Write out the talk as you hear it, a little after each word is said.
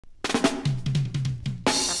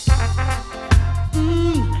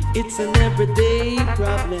It's an everyday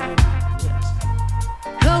problem.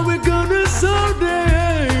 How we gonna solve it?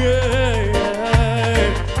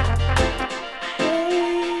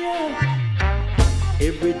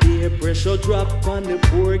 Every day pressure drop on the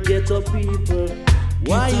poor ghetto people.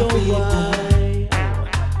 Why oh why?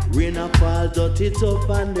 Rain a fall, dirty tough,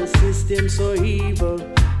 and the system so evil.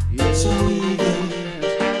 Yeah. So evil.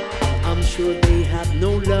 I'm sure they have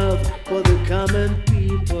no love for the common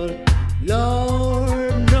people.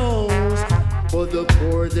 Lord knows, for the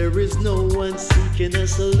poor there is no one seeking a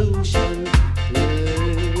solution.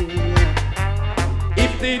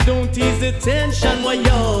 If they don't ease the tension, why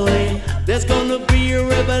yo, there's gonna be a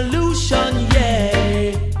revolution,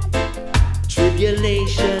 yeah.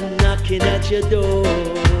 Tribulation knocking at your door.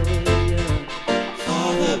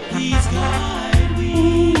 Father, please guide me.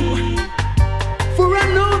 Ooh, for I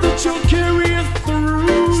know that you'll carry us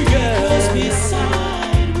through, yeah.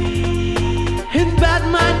 Beside me. And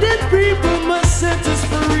bad-minded people must set us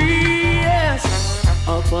free, yes.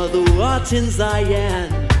 Our Father who art in Zion,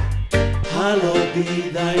 hallowed be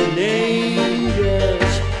thy name,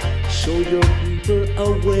 yes. Show your people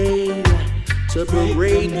a way to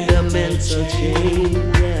break the mental chain,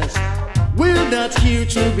 yes. We're not here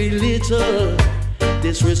to belittle,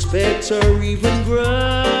 disrespect or even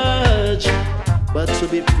grudge, but to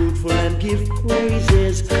be fruitful and give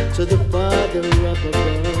praises to the Father up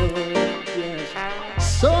above, yes.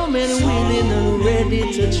 So many willing and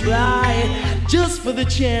ready to try, just for the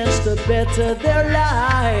chance to better their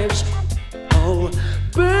lives. Oh,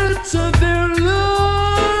 better their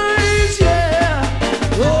lives, yeah.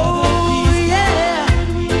 Oh, yeah.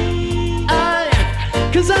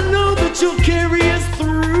 'Cause I know that you'll carry us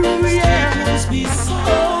through, yeah.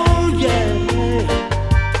 Oh, yeah.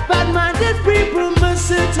 Bad-minded people must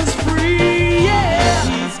set us free, yeah.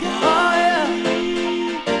 Oh, yeah.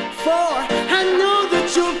 For I know that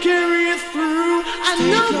you'll carry us through. I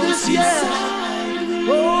know this, yeah.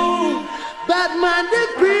 Oh, bad-minded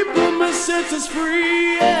people must set us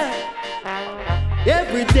free, yeah.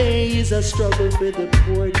 Every day is a struggle for the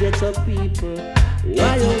poor ghetto people.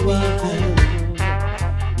 Why oh why?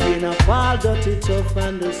 Rain a fall, dirty tough,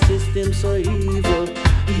 and the system so evil.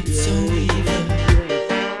 It's so evil.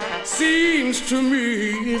 Seems to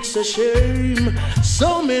me it's a shame.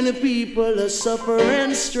 So many people are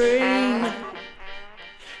suffering strain.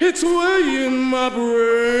 It's weighing my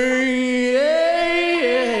brain.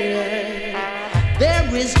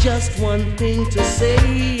 There is just one thing to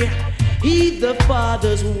say. Heed the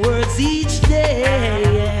Father's words each day.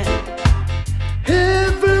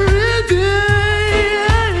 Every day.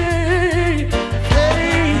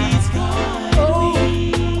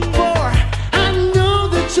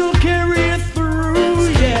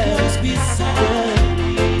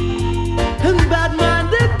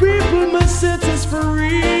 Set us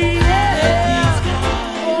free, yeah.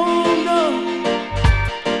 Oh no,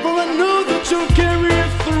 for I know that you'll carry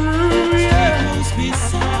us through, yeah.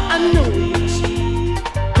 I know it.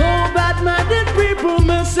 Oh, bad-minded people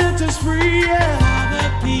must set us free, yeah.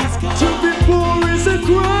 To be poor is a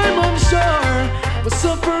crime, I'm sure, but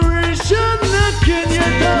separation knocking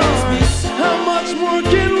your door.